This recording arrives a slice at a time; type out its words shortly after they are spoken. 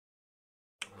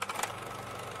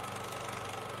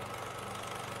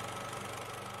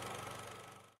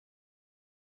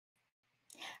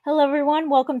Hello, everyone.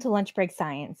 Welcome to Lunch Break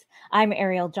Science. I'm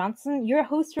Ariel Johnson, your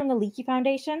host from the Leakey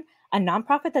Foundation, a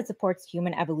nonprofit that supports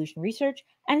human evolution research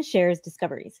and shares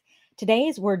discoveries.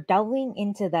 Today, we're delving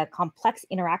into the complex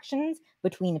interactions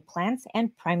between plants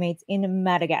and primates in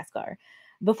Madagascar.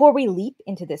 Before we leap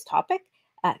into this topic,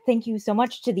 thank you so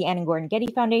much to the Anne and Gordon Getty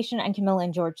Foundation and Camilla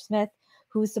and George Smith,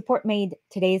 whose support made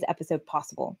today's episode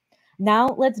possible. Now,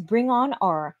 let's bring on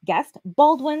our guest,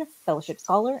 Baldwin Fellowship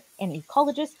Scholar and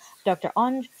ecologist, Dr.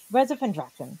 Onja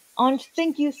Razafindratsima. Onj,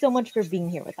 thank you so much for being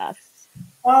here with us.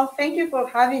 Well, thank you for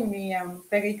having me. I'm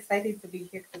very excited to be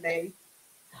here today.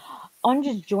 Onj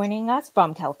is joining us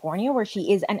from California, where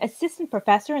she is an assistant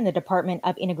professor in the Department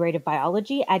of Integrative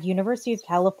Biology at University of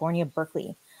California,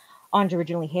 Berkeley. Onj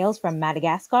originally hails from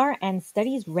Madagascar and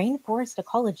studies rainforest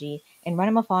ecology in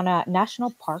Ranamafauna National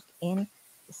Park in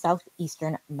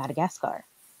southeastern Madagascar,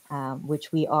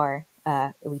 which we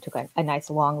took a nice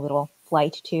long little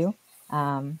flight to,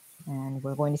 and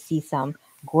we're going to see some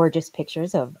gorgeous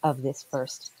pictures of this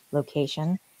first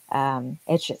location.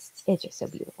 It's just so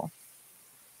beautiful.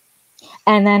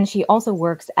 And then she also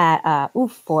works at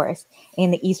Oof Forest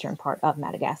in the eastern part of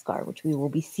Madagascar, which we will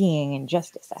be seeing in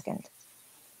just a second.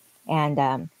 And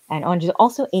Onja is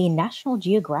also a National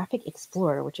Geographic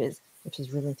explorer, which is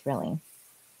really thrilling.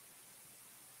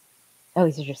 Oh,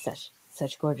 these are just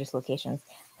such gorgeous locations.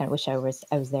 I wish I was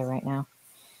there right now.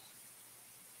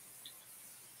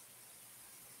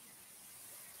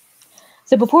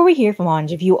 So before we hear from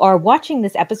Onj, if you are watching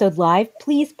this episode live,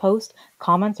 please post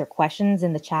comments or questions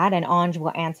in the chat, and Onj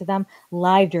will answer them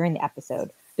live during the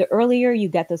episode. The earlier you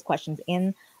get those questions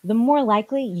in, the more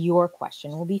likely your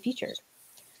question will be featured.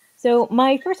 So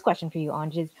my first question for you,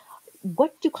 Onj, is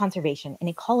what do conservation and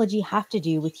ecology have to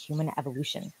do with human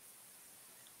evolution?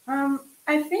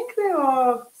 I think there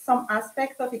are some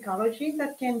aspects of ecology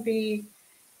that can be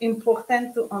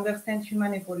important to understand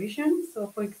human evolution. So,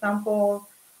 for example,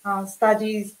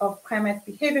 studies of primate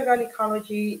behavioral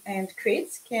ecology and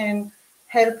traits can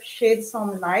help shed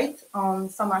some light on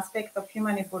some aspects of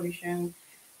human evolution.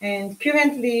 And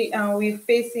currently, we're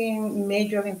facing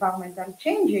major environmental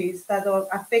changes that are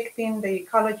affecting the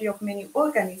ecology of many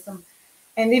organisms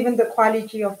and even the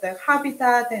quality of their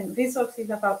habitat and resources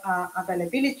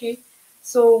availability.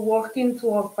 So working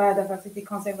toward biodiversity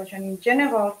conservation in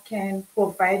general can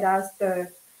provide us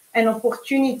an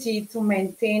opportunity to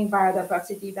maintain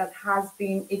biodiversity that has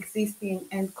been existing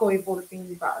and co-evolving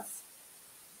with us.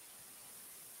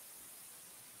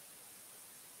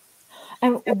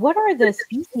 And what are the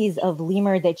species of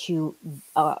lemur that you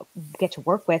get to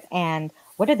work with, and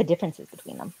what are the differences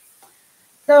between them?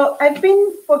 So I've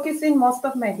been focusing most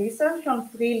of my research on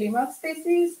three lemur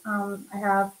species. I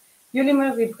have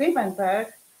Eulemur repreventer,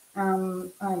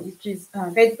 which is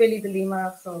red-bellied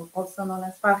lemur, so also known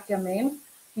as Parkia main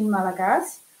in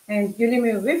Malagasy, and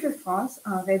Eulemur rufifrons,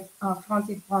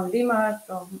 red-fronted brown lemur,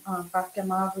 so Parkia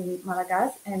marv in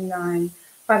Malagasy, and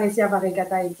Paresia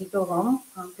variegata editorum,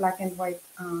 black and white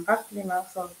ruffed lemur,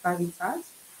 so Varissas.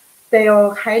 They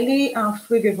are highly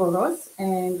frugivorous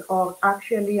and are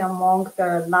actually among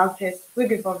the largest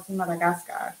frugivores in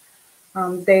Madagascar.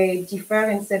 They differ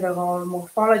in several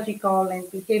morphological and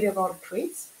behavioral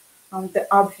traits. The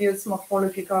obvious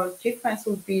morphological difference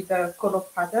would be the color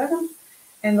pattern,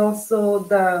 and also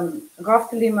the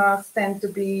ruffed lemurs tend to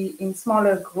be in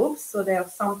smaller groups, so they are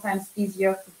sometimes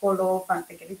easier to follow, like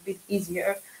a little bit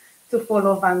easier to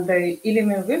follow than the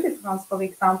Eulemur rufifrons, for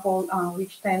example,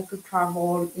 which tend to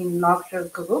travel in larger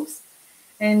groups.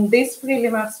 And these three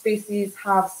lemur species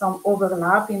have some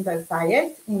overlap in their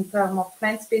diet in terms of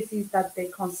plant species that they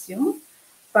consume,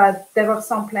 but there are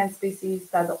some plant species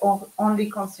that are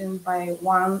only consumed by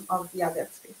one of the other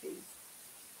species.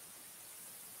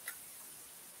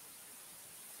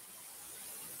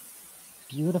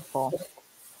 Beautiful.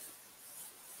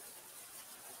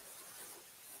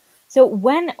 So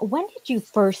when did you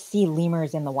first see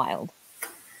lemurs in the wild?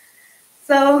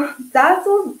 So that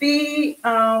would be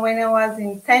when I was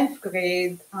in 10th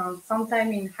grade,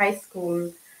 sometime in high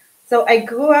school. So I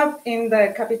grew up in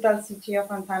the capital city of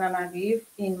Antananarivo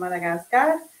in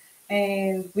Madagascar,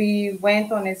 and we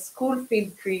went on a school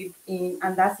field trip in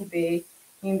Andasi Bay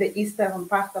in the eastern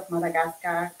part of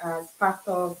Madagascar as part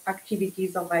of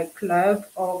activities of a club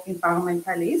of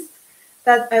environmentalists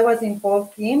that I was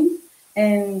involved in.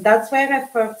 And that's where I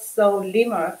first saw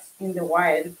lemurs in the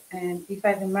wild. And if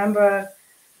I remember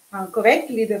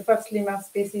correctly, the first lemur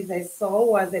species I saw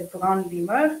was a brown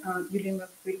lemur, Eulemur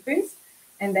vulpus,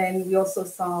 and then we also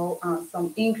saw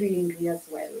some ingri as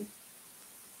well.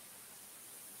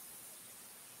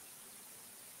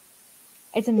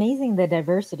 It's amazing the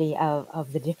diversity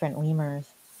of the different lemurs.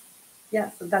 Yeah,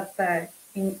 so that's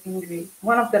in Greece,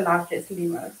 one of the largest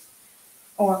lemurs,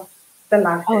 or the Oh, it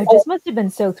largest. just must have been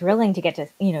so thrilling to get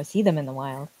to, see them in the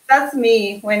wild. That's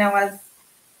me when I was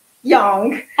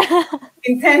young,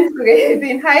 in 10th grade,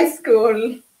 in high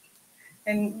school,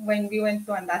 and when we went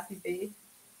to Andasi Bay.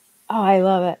 Oh, I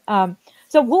love it.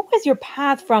 So what was your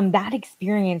path from that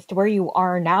experience to where you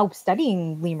are now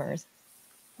studying lemurs?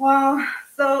 Well,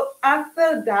 so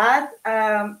after that,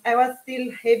 I was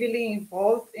still heavily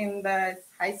involved in the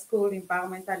high school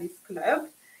environmentalist club.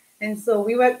 And so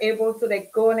we were able to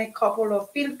like go on a couple of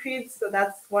field trips. So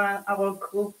that's one our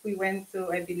group we went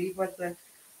to, I believe was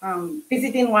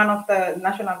visiting one of the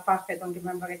national parks. I don't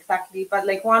remember exactly, but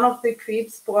like one of the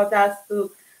trips brought us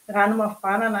to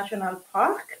Ranmofana National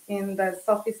Park in the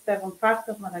southeastern part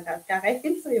of Madagascar. I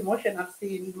feel so emotional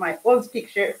seeing my old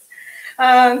pictures.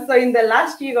 So in the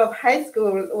last year of high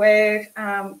school, where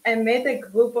I met a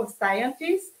group of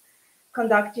scientists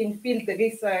conducting field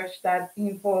research that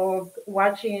involved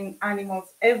watching animals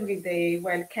every day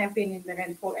while camping in the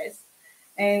rainforest.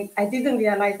 And I didn't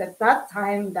realize at that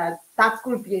time that that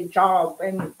could be a job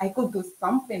and I could do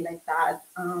something like that.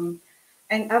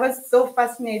 And I was so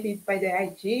fascinated by the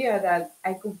idea that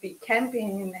I could be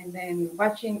camping and then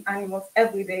watching animals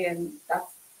every day, and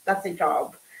that's a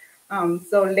job.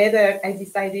 So later, I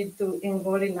decided to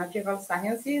enroll in natural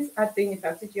sciences at the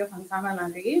University of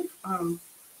Antananarivo.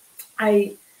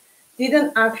 I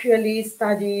didn't actually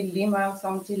study lemurs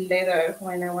until later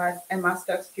when I was a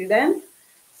master's student.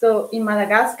 So in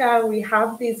Madagascar, we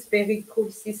have this very cool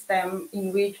system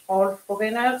in which all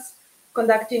foreigners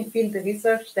conducting field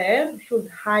research there should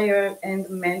hire and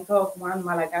mentor one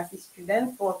Malagasy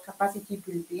student for capacity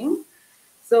building.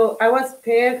 So I was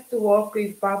paired to work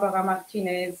with Barbara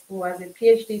Martinez, who was a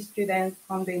PhD student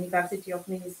from the University of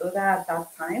Minnesota at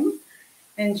that time.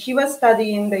 And she was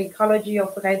studying the ecology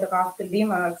of red-ruffed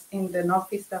lemurs in the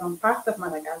northeastern part of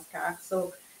Madagascar.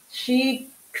 So she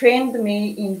trained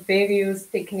me in various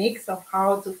techniques of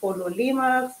how to follow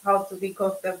lemurs, how to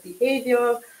record their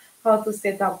behavior, how to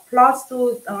set up plots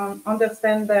to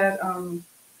understand the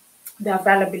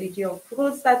availability of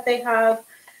fruits that they have.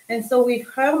 And so with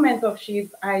her mentorship,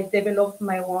 I developed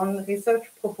my own research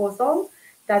proposal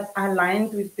that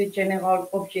aligned with the general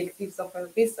objectives of her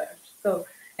research. So,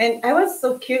 and I was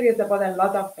so curious about a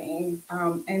lot of things.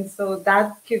 And so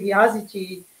that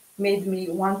curiosity made me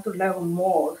want to learn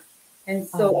more. And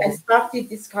so I Oh, started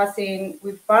discussing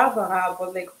with Barbara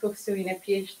about like pursuing a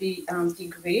PhD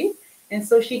degree. And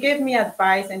so she gave me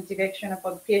advice and direction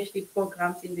about PhD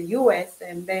programs in the US,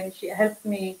 and then she helped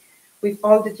me with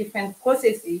all the different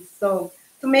processes. So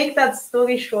to make that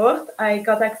story short, I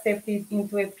got accepted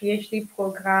into a PhD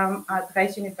program at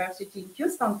Rice University in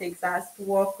Houston, Texas, to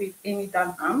work with Amy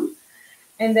Dunham.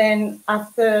 And then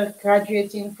after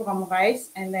graduating from Rice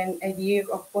and then a year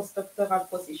of postdoctoral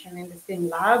position in the same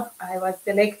lab, I was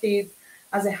selected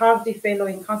as a Harvey Fellow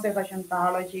in Conservation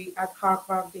Biology at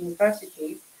Harvard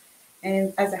University.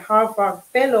 And as a Harvard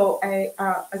Fellow, I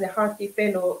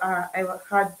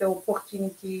had the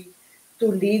opportunity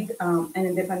to lead an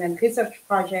independent research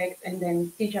project and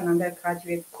then teach an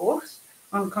undergraduate course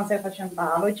on conservation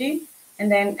biology.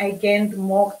 And then I gained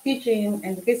more teaching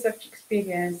and research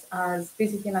experience as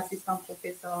visiting assistant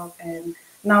professor, and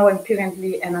now I'm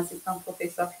currently an assistant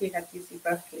professor here at UC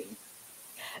Berkeley.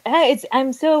 it's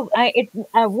I'm so I it's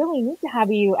really neat to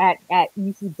have you at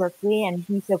UC Berkeley and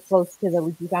be so close to the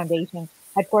Leakey Foundation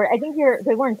headquarters. I think you're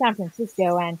they were in San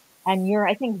Francisco, and you're,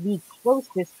 I think, the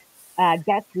closest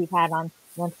guest we've had on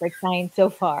Lunch Break Science so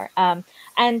far.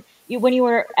 And when you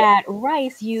were at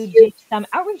Rice, you did some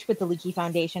outreach with the Leakey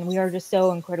Foundation. We are just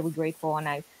so incredibly grateful,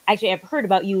 and I've heard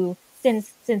about you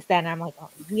since then. I'm like, oh,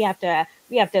 we have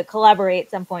to collaborate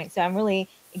at some point. So I'm really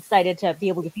excited to be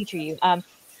able to feature you.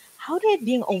 How did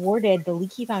being awarded the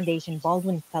Leakey Foundation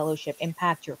Baldwin Fellowship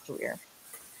impact your career?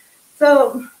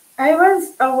 So I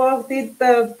was awarded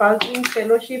the Baldwin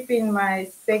Fellowship in my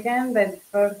second and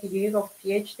third year of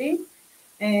PhD.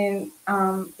 And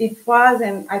it was,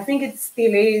 and I think it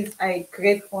still is, a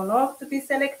great honor to be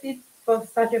selected for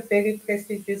such a very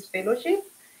prestigious fellowship.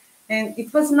 And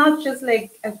it was not just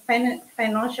like a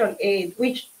financial aid,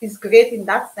 which is great in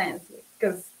that sense,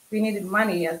 because we needed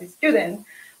money as a student,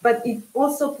 but it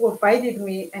also provided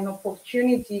me an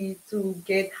opportunity to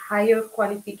get higher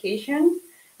qualification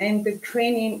and the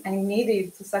training I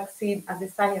needed to succeed as a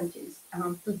scientist,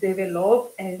 to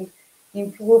develop and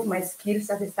improve my skills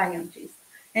as a scientist.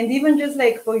 And even just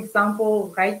like, for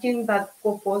example, writing that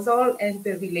proposal and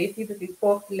the related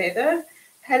report letter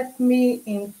helped me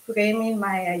in framing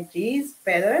my ideas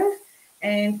better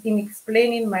and in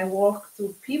explaining my work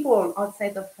to people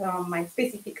outside of my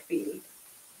specific field.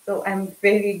 So I'm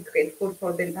very grateful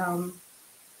for the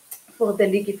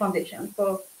Leakey Foundation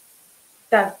for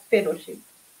that fellowship.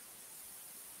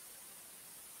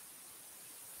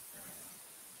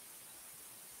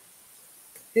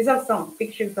 These are some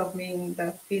pictures of me in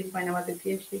the field when I was a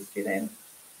PhD student.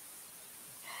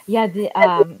 Yeah,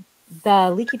 the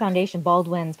Leakey Foundation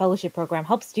Baldwin's fellowship program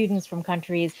helps students from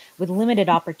countries with limited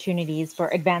opportunities for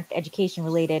advanced education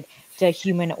related to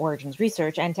human origins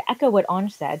research. And to echo what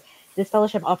Anj said, this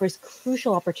fellowship offers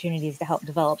crucial opportunities to help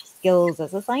develop skills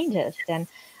as a scientist. And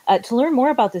to learn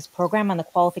more about this program and the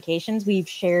qualifications, we've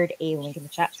shared a link in the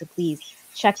chat, so please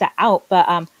check that out.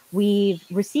 But we've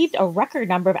received a record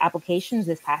number of applications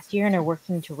this past year and are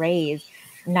working to raise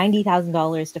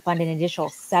 $90,000 to fund an additional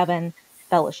 7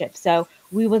 fellowship. So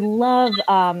we would love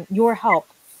your help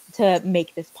to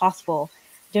make this possible.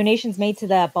 Donations made to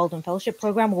the Baldwin Fellowship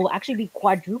Program will actually be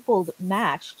quadrupled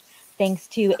matched thanks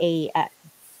to a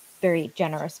very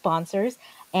generous sponsors.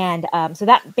 And so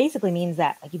that basically means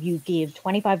that like if you give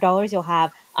 $25, you'll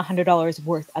have $100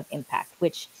 worth of impact,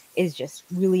 which is just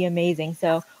really amazing.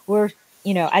 So we're,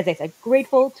 as I said,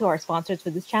 grateful to our sponsors for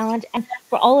this challenge and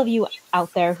for all of you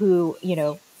out there who,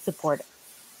 support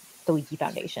the Leakey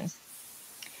Foundation.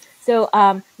 So,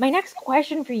 my next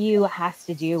question for you has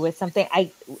to do with something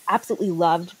I absolutely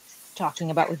loved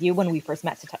talking about with you when we first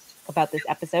met to talk about this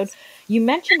episode. You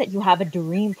mentioned that you have a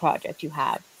dream project you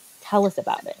have. Tell us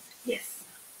about it. Yes.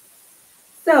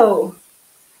 So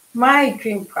my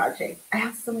dream project. I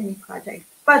have so many projects,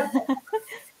 but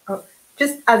oh,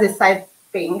 just as a side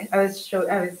thing, I was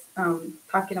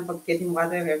talking about getting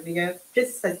water earlier.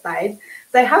 Just a side.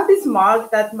 So I have this mug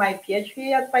that my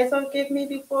PhD advisor gave me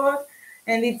before,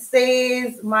 and it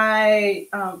says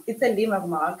it's a lemur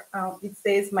mug. It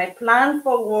says my plan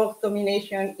for world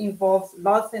domination involves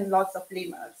lots and lots of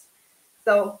lemurs.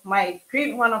 So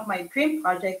one of my dream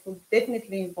projects would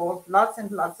definitely involve lots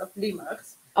and lots of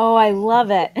lemurs. Oh, I love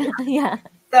it. Yeah.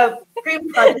 The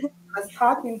dream project I was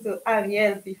talking to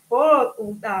Ariel before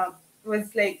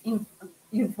was like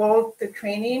involved the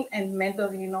training and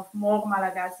mentoring of more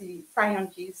Malagasy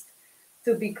scientists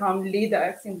to become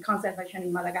leaders in conservation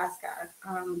in Madagascar.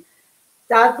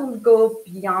 That will go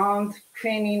beyond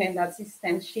training and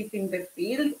assistantship in the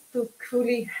field to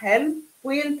truly help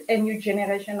build a new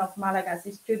generation of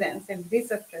Malagasy students and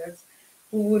researchers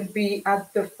who will be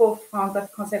at the forefront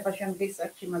of conservation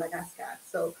research in Madagascar.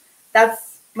 So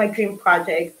that's my dream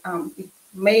project. It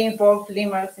may involve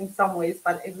lemurs in some ways,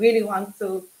 but I really want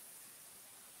to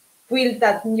build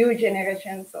that new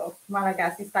generations of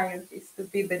Malagasy scientists to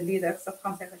be the leaders of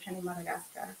conservation in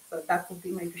Madagascar. So that would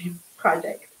be my dream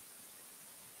project.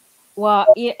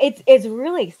 Well, it's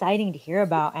really exciting to hear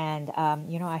about, and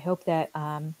I hope that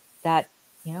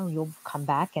you'll come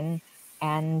back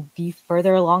and be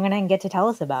further along and get to tell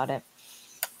us about it.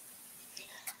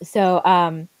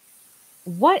 So,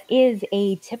 what is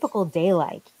a typical day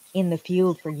like in the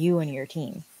field for you and your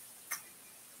team?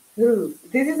 Ooh,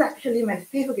 this is actually my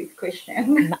favorite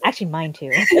question. Actually, mine too.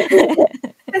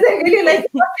 Because I really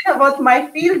like talking about my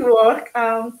field work.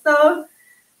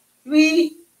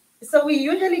 We we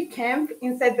usually camp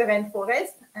inside the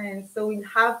rainforest, and so we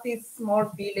have this small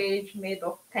village made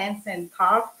of tents and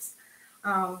tarps.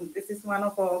 This is one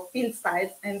of our field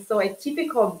sites, and so a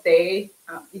typical day,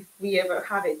 if we ever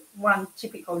have it, one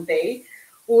typical day,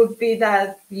 would be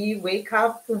that we wake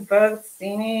up to birds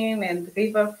singing and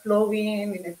river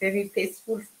flowing in a very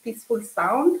peaceful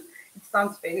sound. It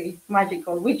sounds very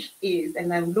magical, which is,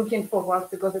 and I'm looking forward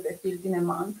to go to the field in a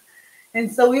month. And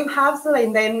so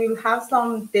and then we'll have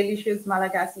some delicious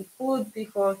Malagasy food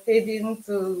before heading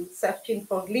to searching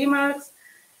for lemurs.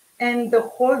 And the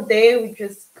whole day will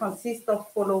just consist of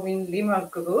following lemur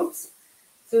groups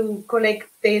to collect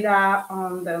data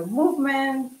on the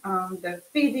movement, the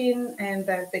feeding, and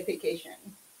the defecation.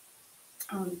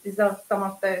 These are some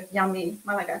of the yummy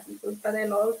Malagasy foods that I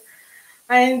love.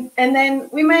 And then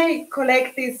we may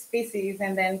collect these species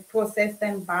and then process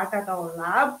them back at our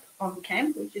lab on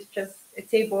camp, which is just a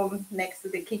table next to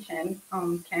the kitchen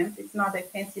on camp. It's not a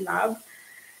fancy lab.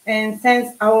 And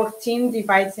since our team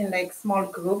divides in like small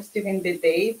groups during the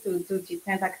day to do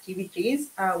different activities,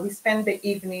 we spend the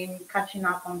evening catching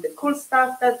up on the cool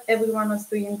stuff that everyone was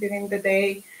doing during the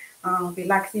day,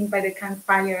 relaxing by the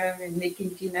campfire and making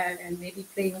dinner and maybe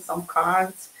playing some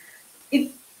cards.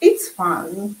 It, it's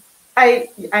fun. I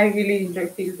really enjoy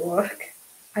field work,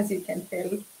 as you can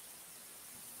tell.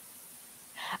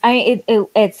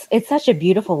 It's such a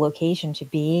beautiful location to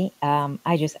be.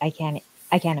 I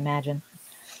can't imagine.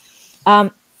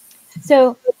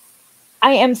 So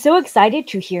I am so excited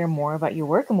to hear more about your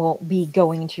work, and we'll be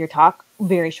going into your talk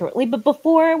very shortly. But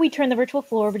before we turn the virtual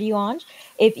floor over to you, Anj,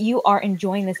 if you are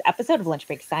enjoying this episode of Lunch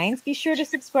Break Science, be sure to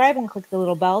subscribe and click the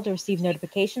little bell to receive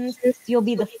notifications so you'll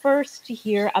be the first to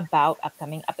hear about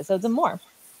upcoming episodes and more.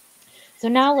 So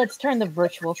now let's turn the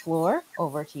virtual floor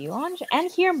over to you, Anj,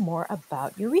 and hear more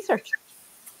about your research.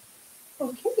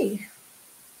 Okay.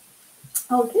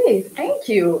 Okay, thank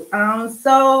you.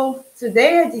 So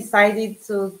today I decided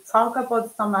to talk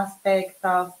about some aspect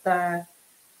of the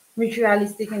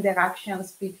mutualistic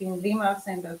interactions between lemurs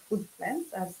and the food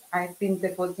plants, as I've been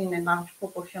devoting a large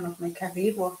proportion of my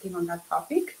career working on that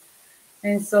topic.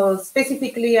 And so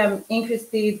specifically, I'm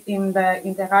interested in the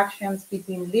interactions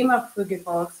between lemur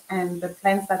frugivores and the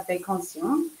plants that they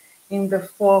consume in the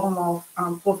form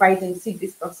of providing seed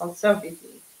dispersal services.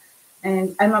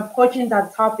 And I'm approaching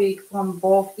that topic from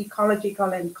both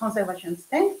ecological and conservation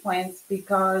standpoints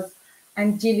because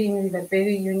I'm dealing with a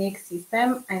very unique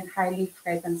system and highly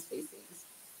threatened species.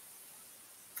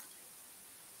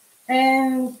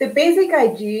 And the basic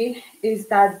idea is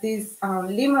that these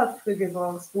lemur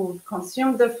frugivores would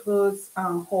consume the fruits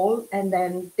whole and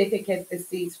then defecate the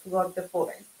seeds throughout the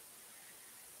forest.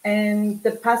 And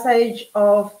the passage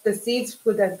of the seeds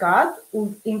through the gut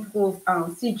would improve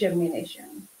seed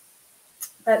germination.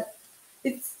 But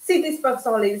seed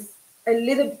dispersal is a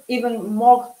little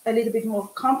bit more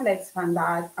complex than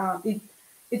that.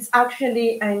 It's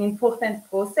actually an important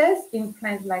process in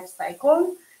plant life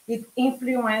cycle. It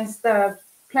influences the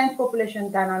plant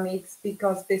population dynamics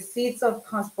because the seeds are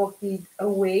transported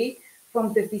away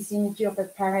from the vicinity of a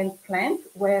parent plant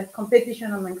where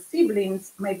competition among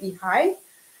siblings may be high.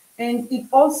 And it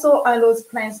also allows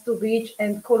plants to reach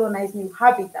and colonize new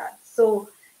habitats. So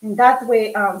in that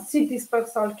way, seed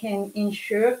dispersal can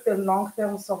ensure the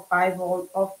long-term survival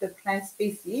of the plant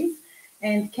species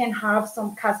and can have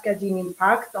some cascading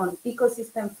impact on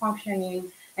ecosystem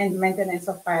functioning and maintenance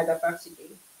of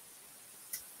biodiversity.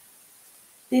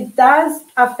 It does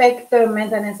affect the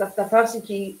maintenance of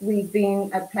diversity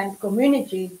within a plant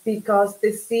community because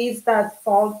the seeds that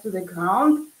fall to the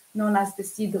ground, known as the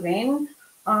seed rain,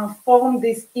 form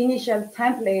this initial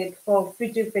template for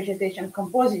future vegetation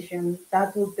composition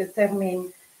that will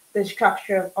determine the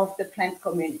structure of the plant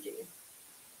community.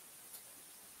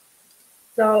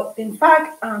 So in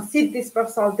fact, seed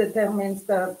dispersal determines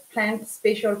the plant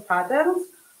spatial patterns,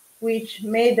 which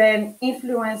may then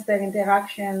influence their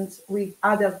interactions with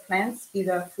other plants,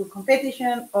 either through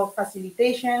competition or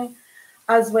facilitation,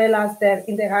 as well as their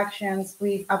interactions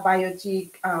with abiotic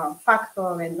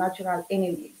factor and natural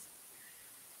enemies.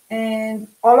 And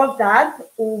all of that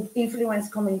will influence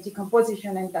community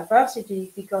composition and diversity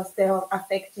because they are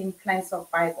affecting plant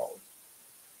survival.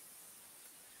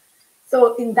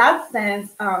 So in that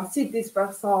sense, seed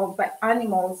dispersal by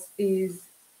animals is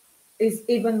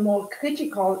even more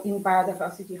critical in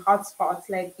biodiversity hotspots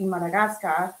like in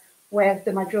Madagascar, where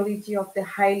the majority of the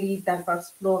highly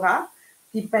diverse flora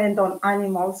depend on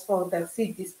animals for their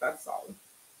seed dispersal.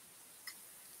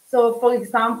 So, for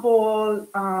example,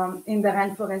 in the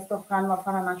rainforest of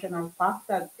Ranmafara National Park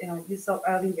that you saw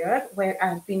earlier, where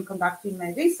I've been conducting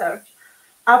my research,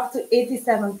 up to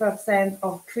 87%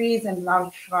 of trees and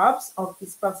large shrubs are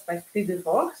dispersed by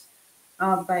frugivores,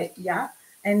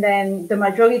 and then the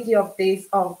majority of these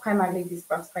are primarily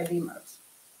dispersed by lemurs.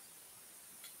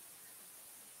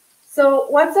 So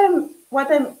what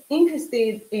I'm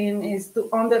interested in is to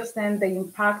understand the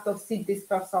impact of seed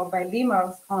dispersal by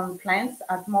lemurs on plants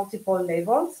at multiple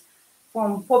levels,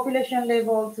 from population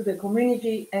level to the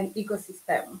community and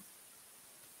ecosystem.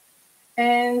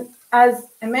 And as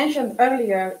I mentioned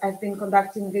earlier, I've been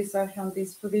conducting research on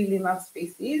these three lemur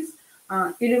species,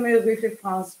 Lemur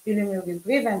rufifrons, Lemur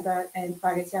breventer, and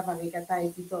Paresia variegata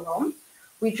editorum,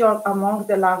 which are among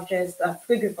the largest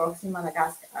frugivores in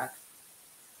Madagascar.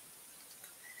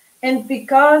 And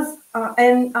because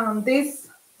these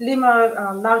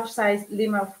lemur, large-sized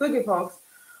lemur frugivores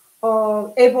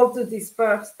are able to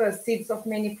disperse the seeds of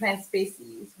many plant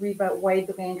species with a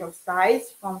wide range of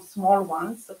size, from small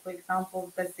ones, so for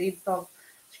example, the seeds of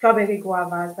strawberry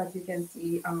guavas that you can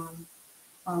see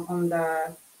on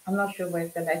the, I'm not sure where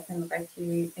the left and right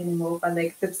here anymore, but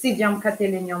like the Psidium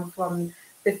catalenium from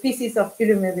the species of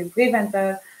Lemur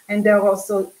breventer, and they're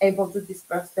also able to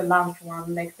disperse the large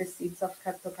one, like the seeds of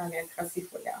Cryptocarya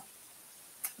crassifolia.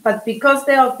 But because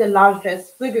they are the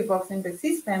largest frugivores in the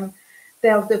system, they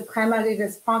are the primary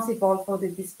responsible for the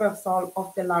dispersal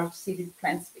of the large seeded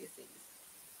plant species.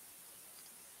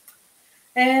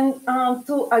 And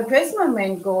to address my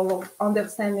main goal of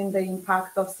understanding the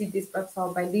impact of seed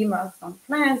dispersal by lemurs on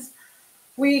plants,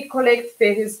 We collect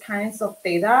various kinds of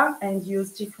data and use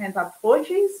different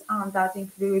approaches. That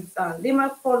includes lemur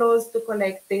follows to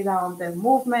collect data on their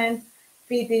movement,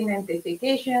 feeding and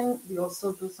defecation. We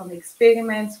also do some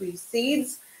experiments with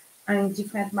seeds and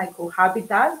different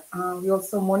microhabitats. We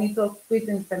also monitor fruit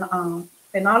and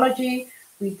phenology.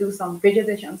 We do some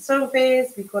vegetation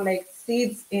surveys. We collect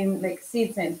seeds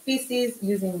seeds and feces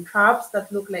using traps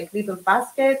that look like little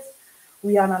baskets.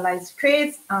 We analyze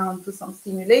traits, do some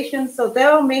simulations. So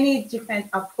there are many different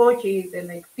approaches and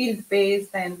like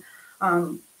field-based and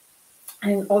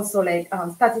also like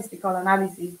statistical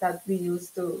analysis that we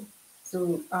use to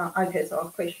address our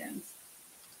questions.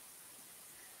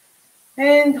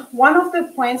 And one of the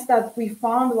points that we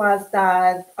found was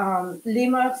that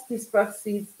lemurs disperse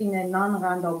seeds in a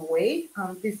non-random way.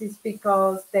 This is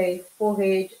because they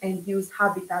forage and use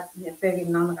habitats in a very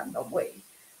non-random way.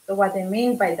 So what I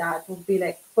mean by that would be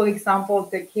like, for example,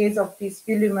 the case of these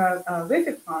lemur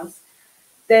refugons,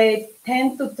 they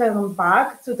tend to turn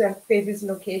back to their previous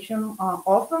location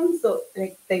often. So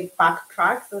like they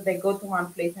backtrack, so they go to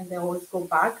one place and they always go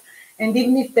back. And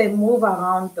even if they move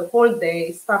around the whole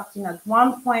day, starting at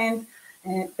one point,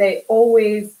 they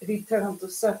always return to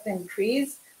certain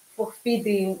trees for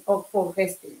feeding or for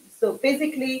resting. So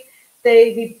basically,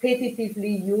 they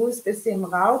repetitively use the same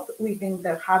route within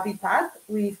their habitat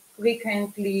with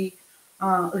frequently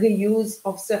reuse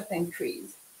of certain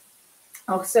trees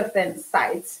or certain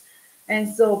sites.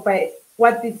 And so by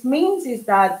what this means is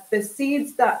that the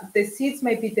seeds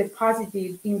may be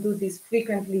deposited into these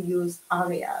frequently used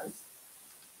areas.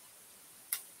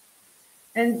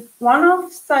 And one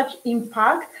of such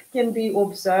impact can be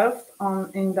observed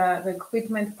in the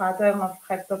recruitment pattern of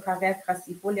Cryptocarya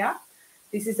crassifolia.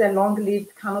 This is a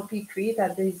long-lived canopy tree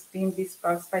that is being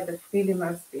dispersed by the free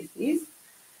lemur species.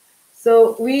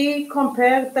 So we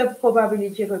compared the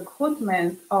probability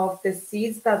recruitment of the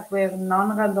seeds that were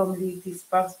non-randomly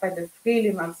dispersed by the free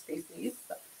lemur species,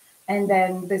 and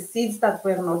then the seeds that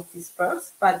were not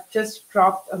dispersed, but just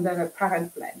dropped under the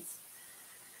parent plants.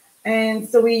 And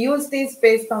so we use this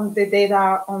based on the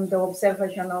data on the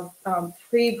observation of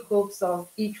 3 groups of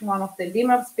each one of the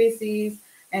lemur species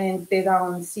and data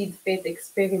on seed bed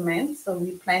experiments. So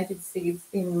we planted seeds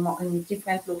in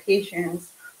different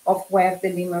locations of where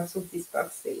the lemurs would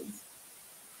disperse seeds.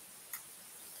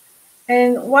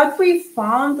 And what we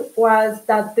found was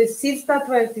that the seeds that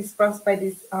were dispersed by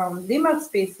these lemur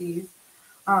species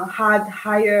had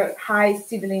high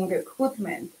seedling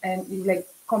recruitment, and like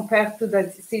compared to the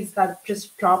seeds that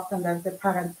just dropped under the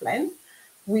parent plant,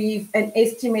 with an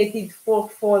estimated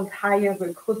 4-fold higher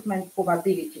recruitment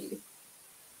probability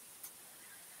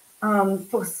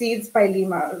for seeds by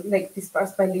lemur, like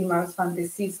dispersed by lemurs, than the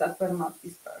seeds that were not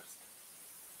dispersed.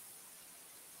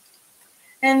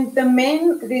 And the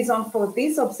main reason for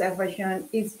this observation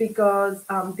is because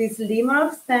these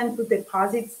lemurs tend to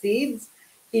deposit seeds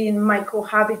in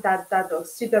microhabitats that are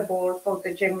suitable for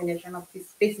the germination of this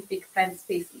specific plant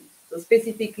species. So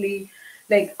specifically,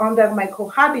 like under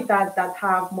microhabitats that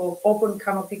have more open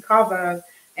canopy cover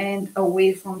and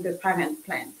away from the parent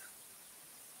plant.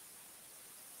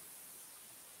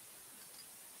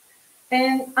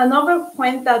 And another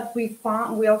point that we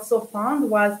also found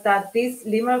was that these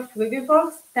lemur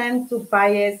frugivores tend to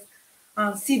bias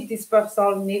seed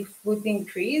dispersal near fruiting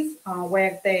trees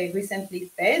where they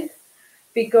recently fed,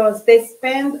 because they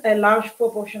spend a large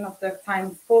proportion of their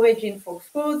time foraging for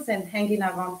fruits and hanging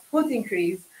around fruiting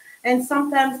trees, and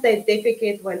sometimes they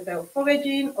defecate while they're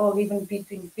foraging or even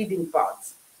between feeding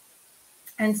buds.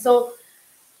 And so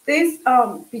this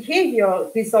behavior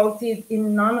resulted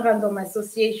in non-random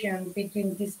association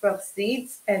between dispersed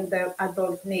seeds and their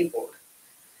adult neighbor.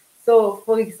 So,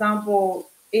 for example,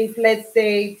 if let's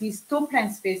say these 2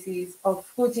 plant species are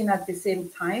fruiting at the same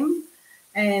time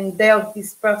and they are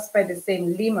dispersed by the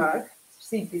same lemur,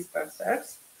 seed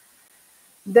dispersers,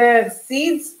 their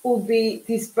seeds will be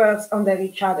dispersed under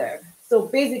each other. So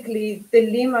basically,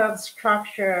 the lemurs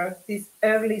structure this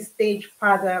early stage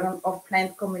pattern of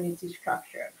plant community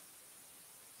structure.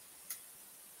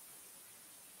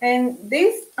 And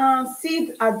these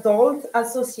seed adult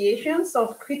associations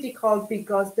are critical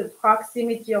because the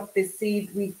proximity of the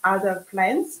seed with other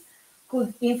plants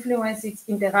could influence its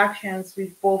interactions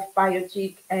with both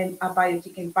biotic and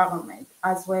abiotic environment,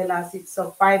 as well as its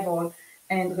survival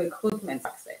and recruitment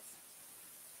success.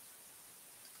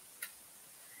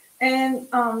 And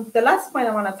the last point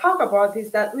I want to talk about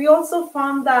is that we also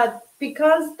found that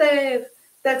because the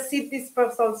seed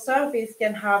dispersal service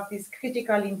can have this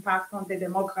critical impact on the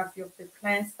demography of the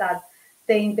plants that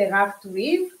they interact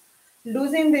with,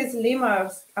 losing these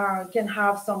lemurs can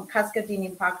have some cascading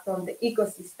impact on the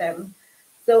ecosystem.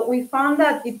 So we found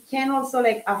that it can also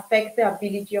like affect the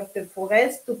ability of the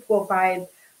forest to provide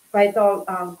vital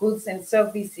goods and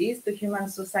services to human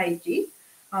society.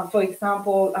 For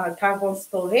example, carbon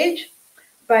storage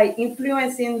by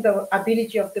influencing the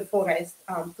ability of the forest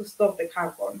to store the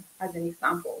carbon, as an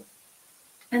example.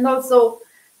 And also,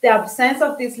 the absence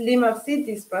of this lemur seed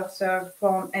disperser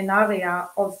from an area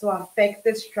also affect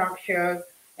the structure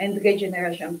and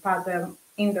regeneration pattern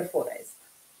in the forest.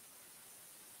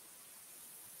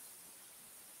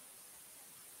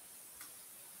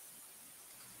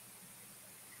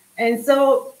 And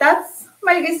so that's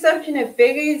my research in a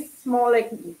very small,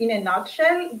 like in a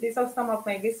nutshell. These are some of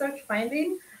my research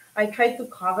findings. I tried to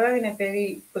cover in a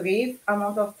very brief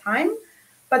amount of time,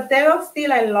 but there are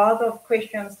still a lot of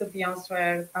questions to be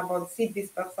answered about seed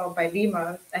dispersal by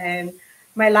lemurs. And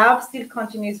my lab still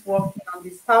continues working on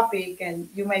this topic, and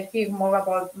you might hear more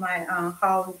about my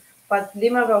how what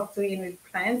lemurs are doing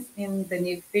with plants in the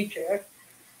near future.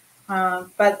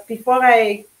 But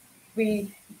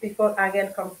we, before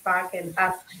Ariel comes back and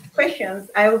asks questions,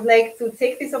 I would like to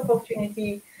take this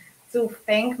opportunity to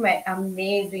thank my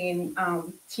amazing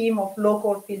team of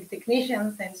local field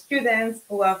technicians and students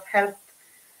who have helped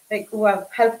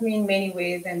me in many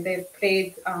ways, and they've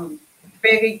played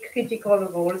very critical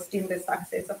roles in the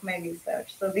success of my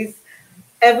research. So this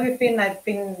everything I've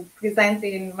been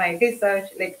presenting in my research,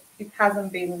 like it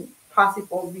hasn't been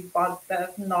possible without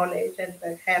the knowledge and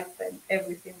the help and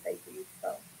everything they did.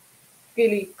 So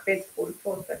really grateful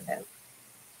for the help.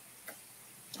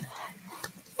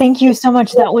 Thank you so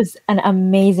much. That was an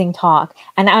amazing talk.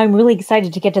 And I'm really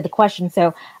excited to get to the question.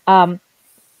 So,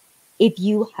 if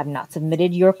you have not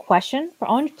submitted your question for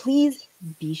Onj, please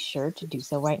be sure to do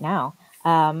so right now.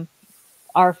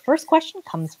 Our first question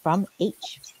comes from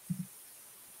H.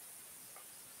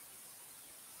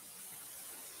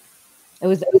 It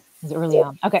was early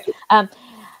on. Okay.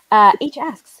 H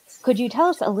asks, could you tell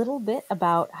us a little bit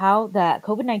about how the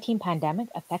COVID-19 pandemic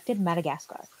affected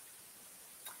Madagascar?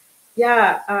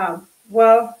 Yeah,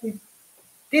 well, it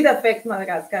did affect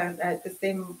Madagascar at the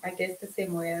same, I guess, the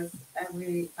same way as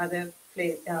every other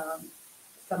place,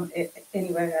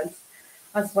 anywhere else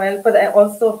as well. But I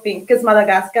also think because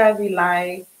Madagascar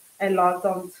rely a lot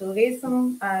on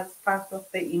tourism as part of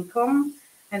the income,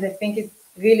 and I think it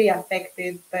really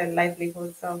affected the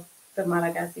livelihoods of the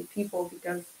Malagasy people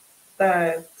because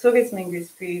the tourism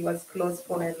industry was closed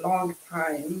for a long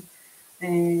time,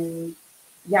 and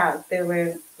yeah, there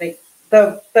were like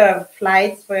the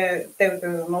flights were there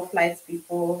were no flights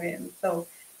before, and so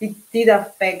it did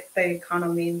affect the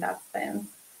economy in that sense.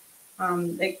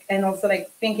 Like and also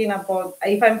like thinking about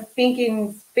if I'm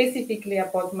thinking specifically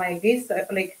about my research,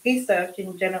 like research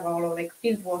in general, or like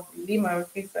fieldwork, lemur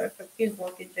research or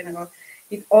fieldwork in general,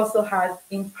 it also has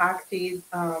impacted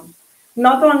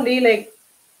not only like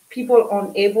people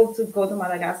unable to go to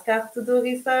Madagascar to do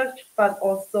research, but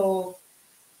also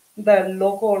the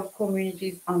local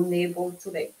communities unable to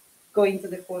like go into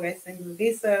the forest and do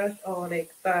research, or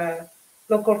like the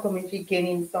local community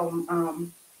gaining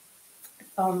some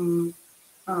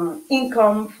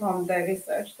income from the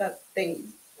research that they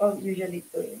are usually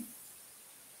doing.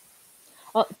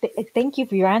 Well, thank you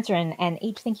for your answer, and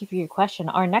H, thank you for your question.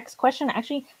 Our next question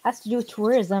actually has to do with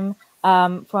tourism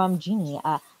from Jeannie.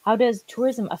 How does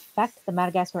tourism affect the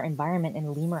Madagascar environment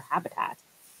and lemur habitat?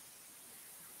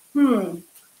 Hmm.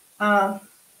 Uh,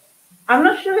 I'm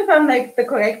not sure if I'm like the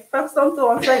correct person to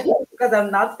answer this because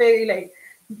I'm not very like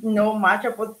know much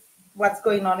about what's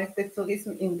going on with the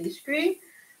tourism industry.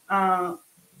 Uh,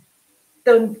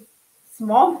 the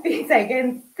small things I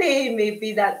can say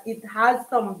maybe that it has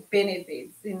some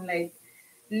benefits in like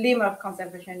lemur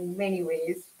conservation in many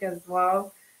ways because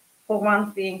well, for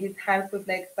one thing, it helps with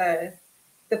like the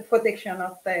protection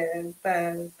of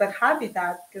the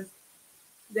habitat because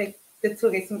like the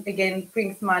tourism again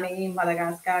brings money in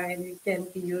Madagascar and it can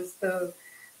be used to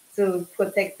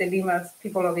protect the lemurs.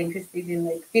 People are interested in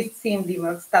like seeing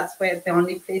lemurs. That's where the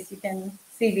only place you can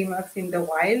see lemurs in the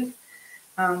wild.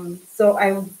 So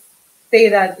I would say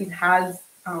that it has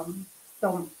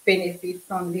some benefits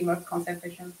on lemur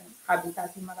conservation and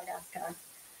habitat in Madagascar.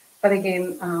 But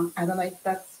again, I don't know if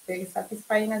that's very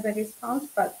satisfying as a response,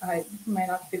 but I might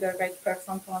not be the right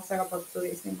person to answer about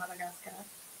tourism in Madagascar.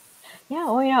 Yeah,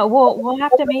 oh yeah, we'll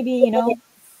have to maybe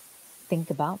think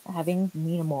about having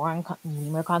more on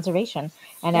lemur conservation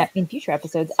and Yeah. in future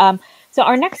episodes. So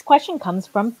our next question comes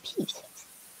from Pete.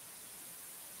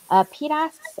 Pete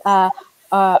asks,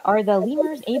 are the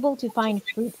lemurs able to find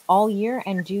fruit all year,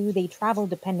 and do they travel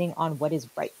depending on what is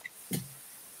ripe?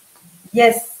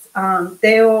 Yes,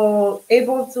 they are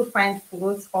able to find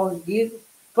fruits all year,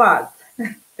 but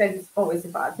there is always a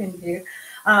but in here.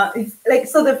 It's like,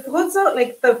 so the fruits are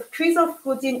like, the trees are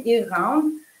fruiting year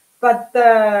round, but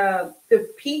the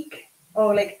peak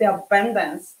or like the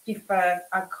abundance differ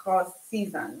across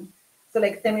season. So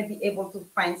like they may be able to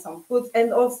find some fruits,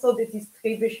 and also the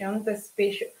distribution, the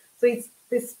spatial. So it's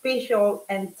the spatial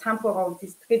and temporal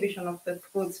distribution of the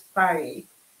fruits vary.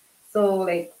 So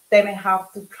like they may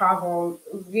have to travel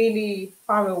really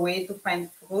far away to find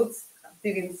fruits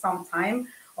during some time,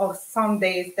 or some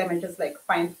days they may just like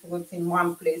find fruits in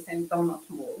one place and do not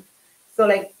move. So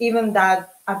like even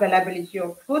that availability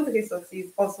of food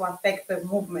resources also affect the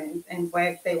movement and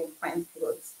where they will find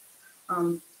fruits.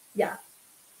 Yeah.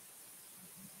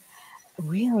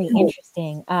 Really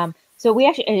interesting. So we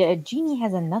actually, Jeannie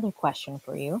has another question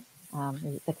for you.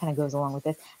 That kind of goes along with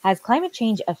this. Has climate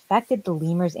change affected the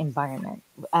lemur's environment,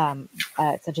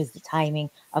 such as the timing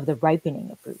of the ripening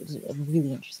of fruit? It's a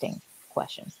really interesting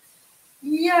question.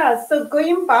 Yeah, so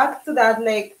going back to that,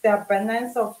 like the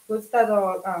abundance of foods that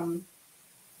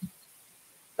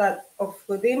of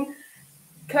fooding,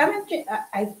 climate change,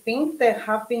 I think there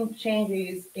have been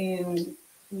changes in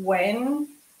when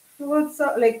fruits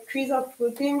are, like trees are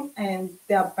fruiting, and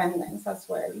the abundance as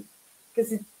well,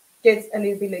 because it gets a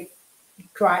little bit like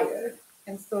drier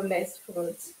and so less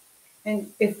fruits.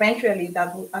 And eventually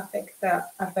that will affect the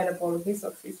available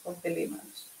resources of the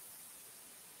lemurs.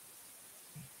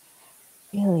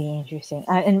 Really interesting.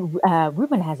 And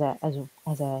Ruben has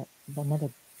another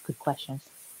good question.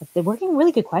 They're working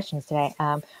really good questions today.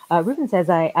 Ruben says,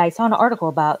 I saw an article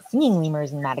about singing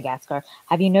lemurs in Madagascar.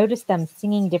 Have you noticed them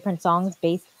singing different songs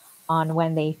based on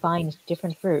when they find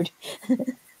different fruit?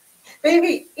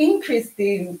 Very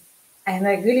interesting. And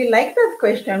I really like that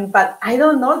question, but I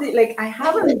don't know, like, I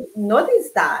haven't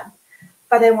noticed that,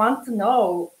 but I want to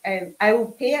know. And I will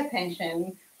pay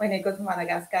attention when I go to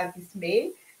Madagascar this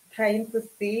May, trying to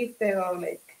see if there are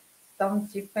like some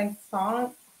different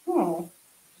songs. Hmm.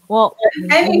 Well,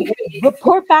 I'm intrigued.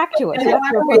 report back to us. And You I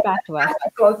have to want to report read back to us.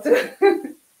 that article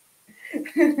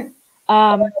too.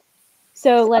 Um,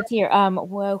 so let's hear.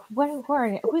 Well,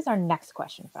 who's our next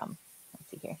question from? Let's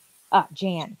see here.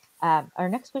 Jan. Our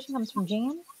next question comes from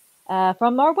Jan,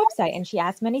 from our website, and she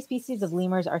asked, "Many species of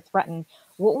lemurs are threatened.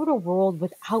 What would a world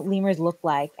without lemurs look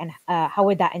like, and how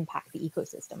would that impact the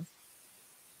ecosystem?"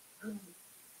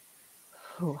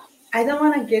 Whew. I don't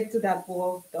want to get to that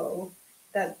world though,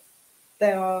 that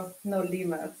there are no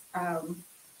lemurs.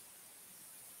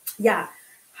 Yeah,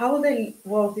 how the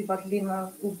world without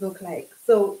lemurs would look like.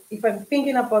 So if I'm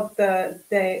thinking about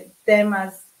the them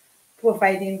as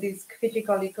providing these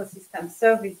critical ecosystem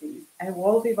services, a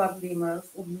world without lemurs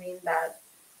would mean that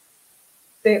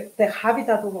the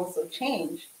habitat will also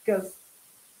change, because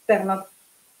they're not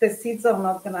the seeds are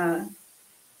not gonna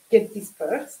get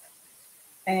dispersed,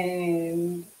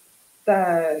 and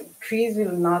the trees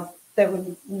will not there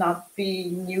will not be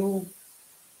new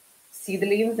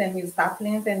seedlings and new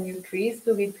saplings and new trees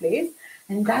to replace.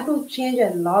 And that will change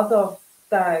a lot of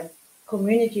the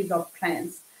communities of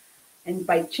plants. And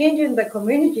by changing the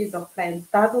communities of plants,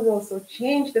 that will also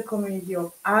change the community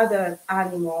of other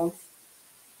animals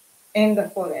in the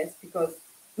forest, because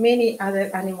many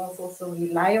other animals also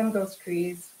rely on those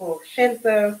trees for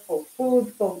shelter, for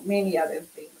food, for many other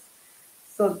things.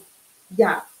 So,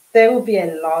 yeah, there will be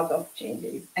a lot of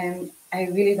changes, and I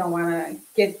really don't want to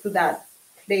get to that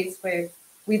place where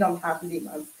we don't have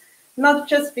lemurs. Not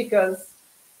just because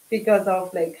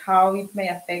of like how it may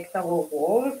affect our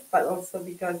world, but also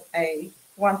because I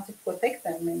want to protect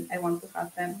them and I want to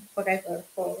have them forever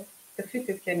for the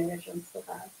future generations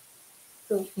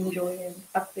to enjoy and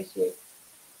appreciate.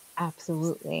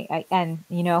 Absolutely. And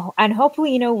and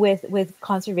hopefully, with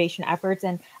conservation efforts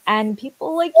and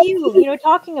people like you,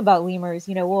 talking about lemurs,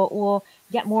 we'll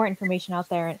get more information out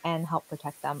there and help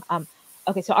protect them.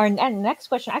 Okay, so our next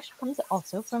question actually comes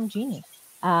also from Jeannie.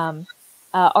 Um,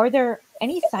 are there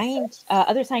any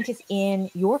other scientists in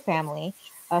your family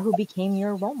who became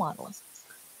your role models?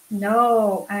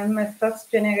 No, I'm a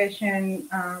first generation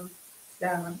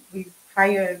with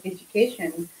higher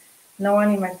education. No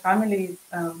one in my family is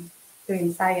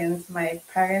doing science. My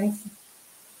parents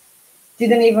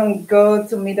didn't even go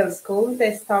to middle school.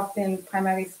 They stopped in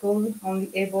primary school, only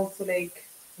able to like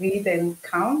read and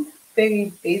count,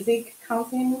 very basic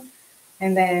counting.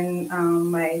 And then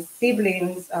my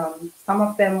siblings, some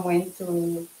of them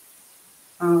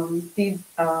did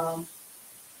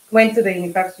went to the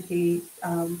university,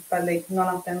 but like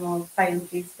none of them are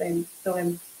scientists, and so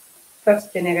I'm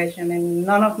first generation, and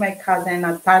none of my cousins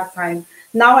at that time.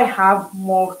 Now I have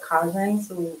more cousins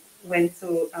who went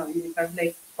to university,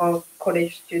 like, or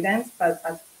college students, but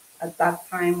at that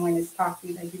time when it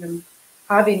started, I didn't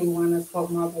have anyone as role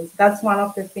models. That's one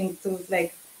of the things too.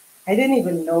 Like, I didn't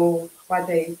even know what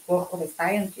the work of a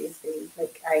scientist is.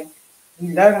 Like, I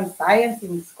learned science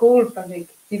in school, but like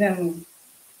it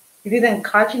didn't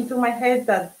catch into my head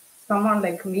that someone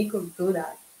like me could do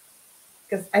that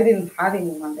because I didn't have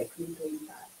anyone like me doing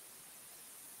that.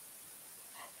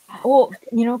 Well,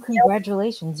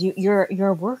 congratulations.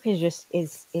 Your work is just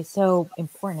is so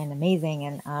important and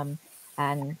amazing,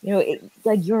 and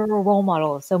like you're a role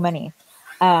model of so many.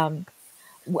 Um,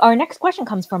 our next question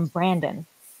comes from Brandon.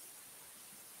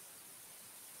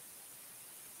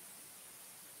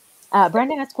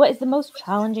 Brandon asks, "What is the most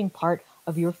challenging part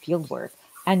of your field work,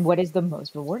 and what is the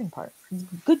most rewarding part?"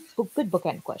 Good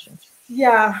bookend questions.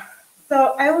 Yeah. So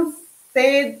I would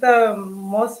say the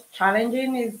most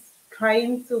challenging is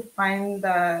trying to find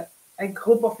a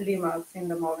group of lemurs in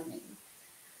the morning.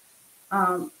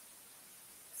 Um,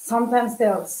 Sometimes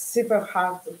they're super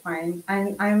hard to find,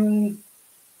 and I'm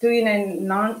doing a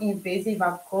non-invasive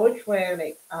approach where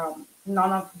like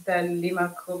none of the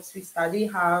lemur groups we study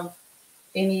have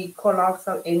any collars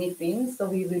or anything, so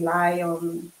we rely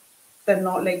on the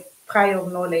like prior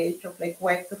knowledge of like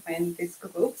where to find these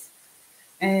groups.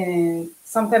 And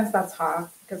sometimes that's hard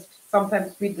because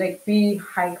sometimes we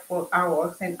hike for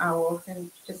hours and hours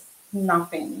and just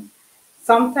nothing.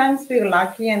 Sometimes we're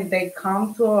lucky and they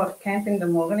come to our camp in the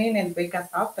morning and wake us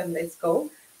up and let's go.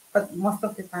 But most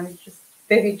of the time it's just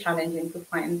very challenging to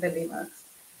find the lemurs.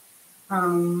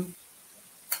 Um,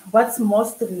 what's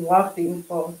most rewarding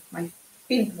for my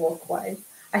field work wise?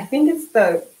 I think it's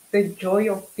the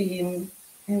joy of being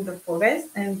in the forest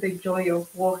and the joy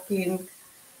of working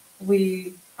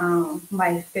with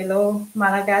my fellow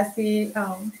Malagasy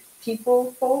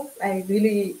people, folks. I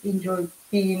really enjoy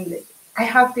being. I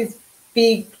have this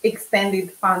big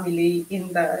extended family in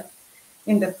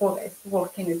the forest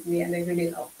working with me, and I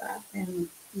really love that. And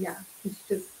yeah, it's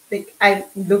just like I'm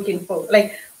looking for.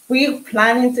 Like we're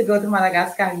planning to go to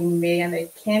Madagascar in May, and I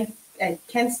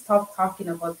can't stop talking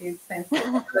about it since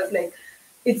because like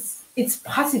it's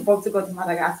possible to go to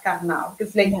Madagascar now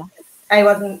because like Yeah. I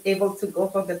wasn't able to go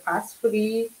for the past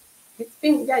three.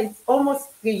 It's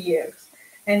almost 3 years,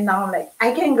 and now like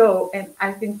I can go, and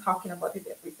I've been talking about it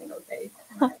every single day.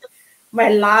 My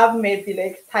lab may be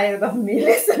like tired of me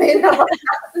listening about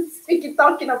that, speaking,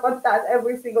 talking about that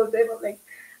every single day. But like,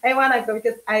 I wanna go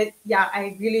because I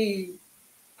really,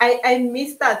 I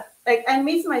miss that. Like, I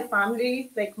miss my family,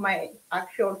 like my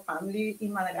actual family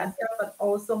in Madagascar, but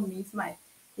also miss my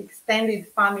extended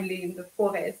family in the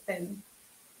forest and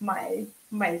my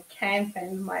camp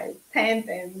and my tent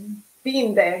and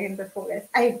being there in the forest.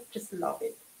 I just love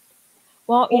it.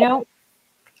 Well,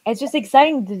 it's just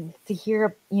exciting to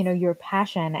hear, your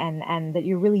passion and that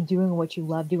you're really doing what you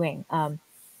love doing.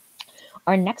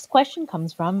 Our next question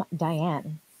comes from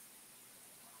Diane.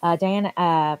 Diane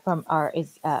from our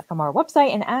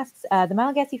website and asks, "The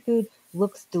Malagasy food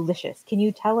looks delicious. Can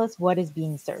you tell us what is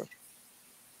being served?"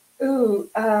 Ooh,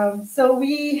 so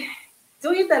we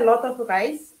do eat a lot of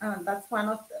rice. That's one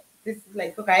of this is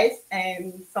like rice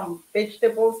and some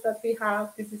vegetables that we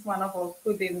have. This is one of our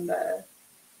food in the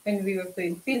when we were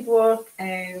doing field work,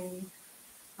 and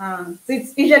so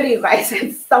it's usually rice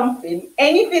and something,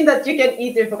 anything that you can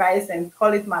eat with rice and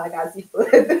call it Malagasy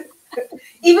food.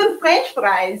 Even French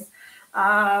fries.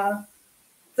 Uh,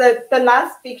 the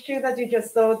last picture that you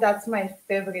just saw, that's my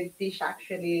favorite dish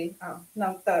actually.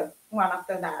 No, the one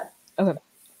after that, Okay,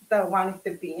 the one with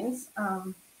the beans.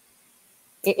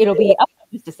 it'll be up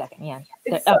in just a second. Yeah.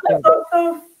 It's There we go.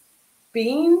 also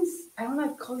beans. I don't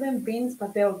want to call them beans,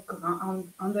 but they're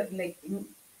on the like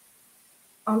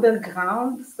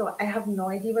underground. So I have no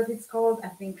idea what it's called.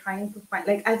 I've been trying to find.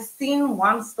 Like I've seen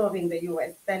one store in the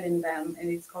U.S. selling them, and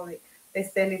it's called like they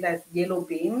sell it as yellow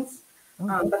beans.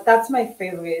 Oh, But that's my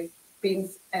favorite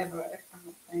beans ever.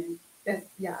 And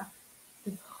yeah,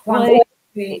 well, one it,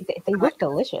 we they look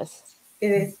delicious.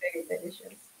 it is very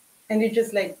delicious. And you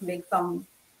just like make some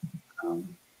um,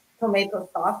 tomato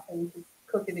sauce and just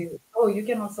cook it in. Oh, you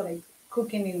can also like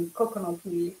cook it in coconut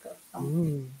milk or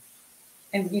something Ooh.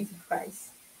 and eat with rice.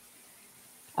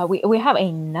 We have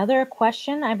another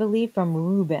question, I believe, from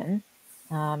Ruben.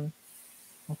 Um,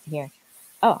 let's see here.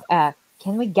 Oh,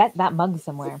 can we get that mug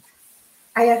somewhere?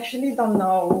 I actually don't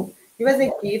know. It was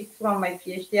a gift from my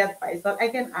PhD advisor. I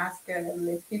can ask her and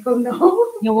let people know.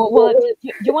 You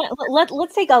want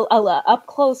let's take a up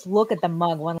close look at the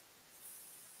mug. One.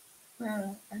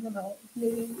 I don't know.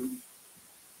 Maybe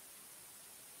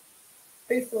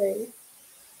this way.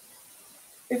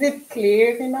 Is it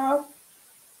clear enough?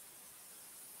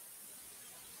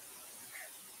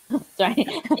 Sorry.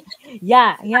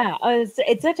 Yeah, yeah.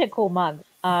 It's such a cool mug.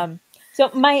 So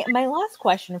my last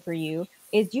question for you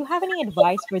is, do you have any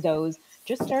advice for those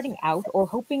just starting out or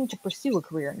hoping to pursue a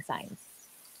career in science?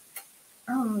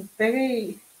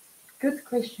 Very good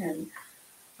question.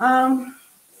 Um,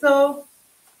 so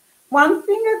one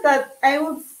thing that I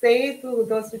would say to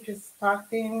those who are just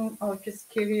starting or just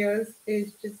curious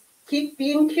is just keep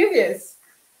being curious.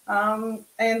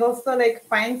 And also like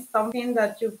find something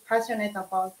that you're passionate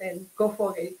about and go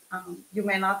for it. You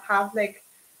may not have like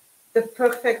the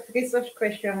perfect research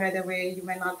question right away. You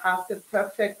may not have the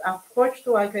perfect approach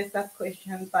to address that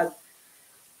question, but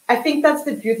I think that's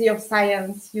the beauty of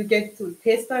science. You get to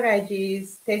test your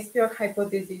ideas, test your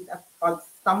hypothesis about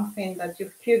something that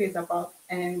you're curious about,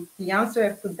 and the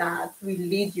answer to that will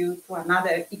lead you to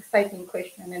another exciting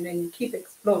question, and then you keep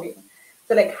exploring.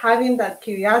 So, like having that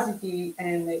curiosity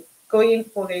and like going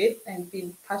for it and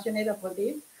being passionate about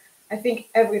it, I think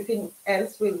everything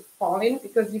else will fall in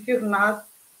because if you're not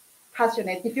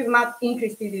passionate, if you're not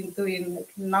interested in doing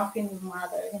like nothing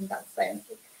matter in that sense.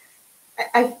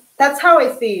 I that's how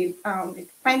I see it.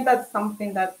 Find that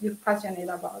something that you're passionate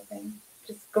about and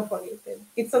just go for it. And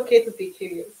it's okay to be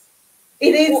curious.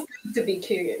 It is Well, good to be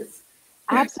curious.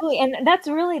 absolutely. And that's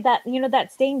really that,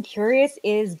 that staying curious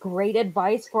is great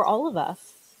advice for all of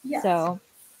us. Yes. So,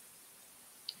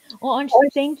 well, Ansh,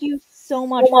 thank you so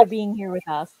much for being here with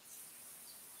us.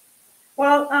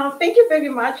 Well, thank you very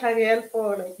much, Ariel,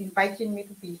 for like inviting me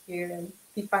to be here and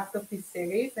be part of this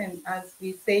series. And as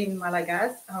we say in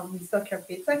Malagas, we suck your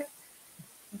pizza.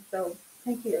 So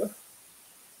thank you.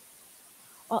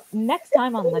 Well, next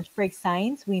time on Lunch Break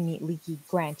Science, we meet Leaky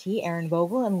grantee Aaron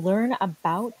Vogel and learn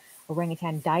about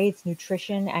orangutan diets,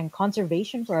 nutrition, and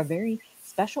conservation for a very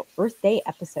special Earth Day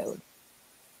episode.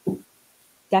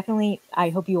 Definitely, I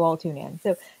hope you all tune in.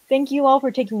 So, thank you all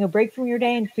for taking a break from your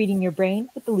day and feeding your brain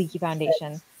with the Leaky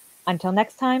Foundation. Until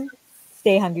next time,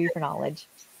 stay hungry for knowledge.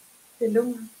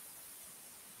 Hello.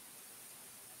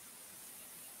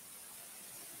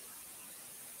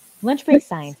 Lunch Break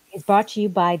Science is brought to you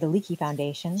by the Leaky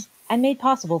Foundation and made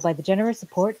possible by the generous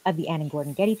support of the Anne and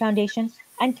Gordon Getty Foundation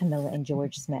and Camilla and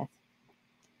George Smith.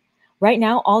 Right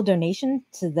now, all donations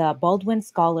to the Baldwin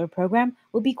Scholar Program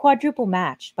will be quadruple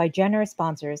matched by generous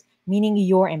sponsors, meaning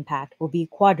your impact will be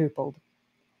quadrupled.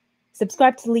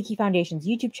 Subscribe to the Leaky Foundation's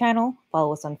YouTube channel,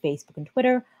 follow us on Facebook and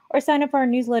Twitter, or sign up for our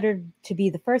newsletter to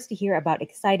be the first to hear about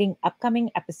exciting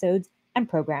upcoming episodes and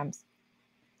programs.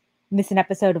 Miss an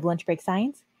episode of Lunch Break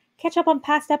Science? Catch up on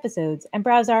past episodes and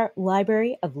browse our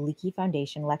library of Leaky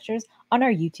Foundation lectures on our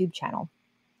YouTube channel.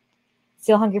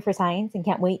 Still hungry for science and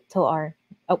can't wait till our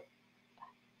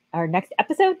next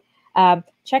episode?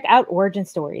 Check out Origin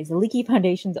Stories, the Leaky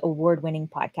Foundation's award-winning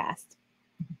podcast.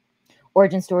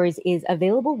 Origin Stories is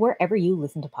available wherever you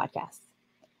listen to podcasts.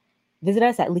 Visit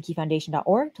us at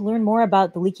leakyfoundation.org to learn more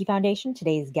about the Leaky Foundation,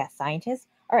 today's guest scientists,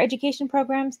 our education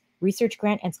programs, research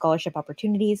grant and scholarship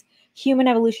opportunities, human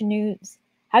evolution news,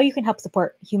 how you can help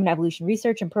support human evolution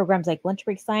research and programs like Lunch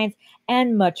Break Science,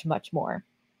 and much, much more.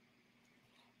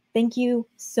 Thank you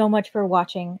so much for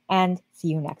watching, and see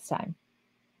you next time.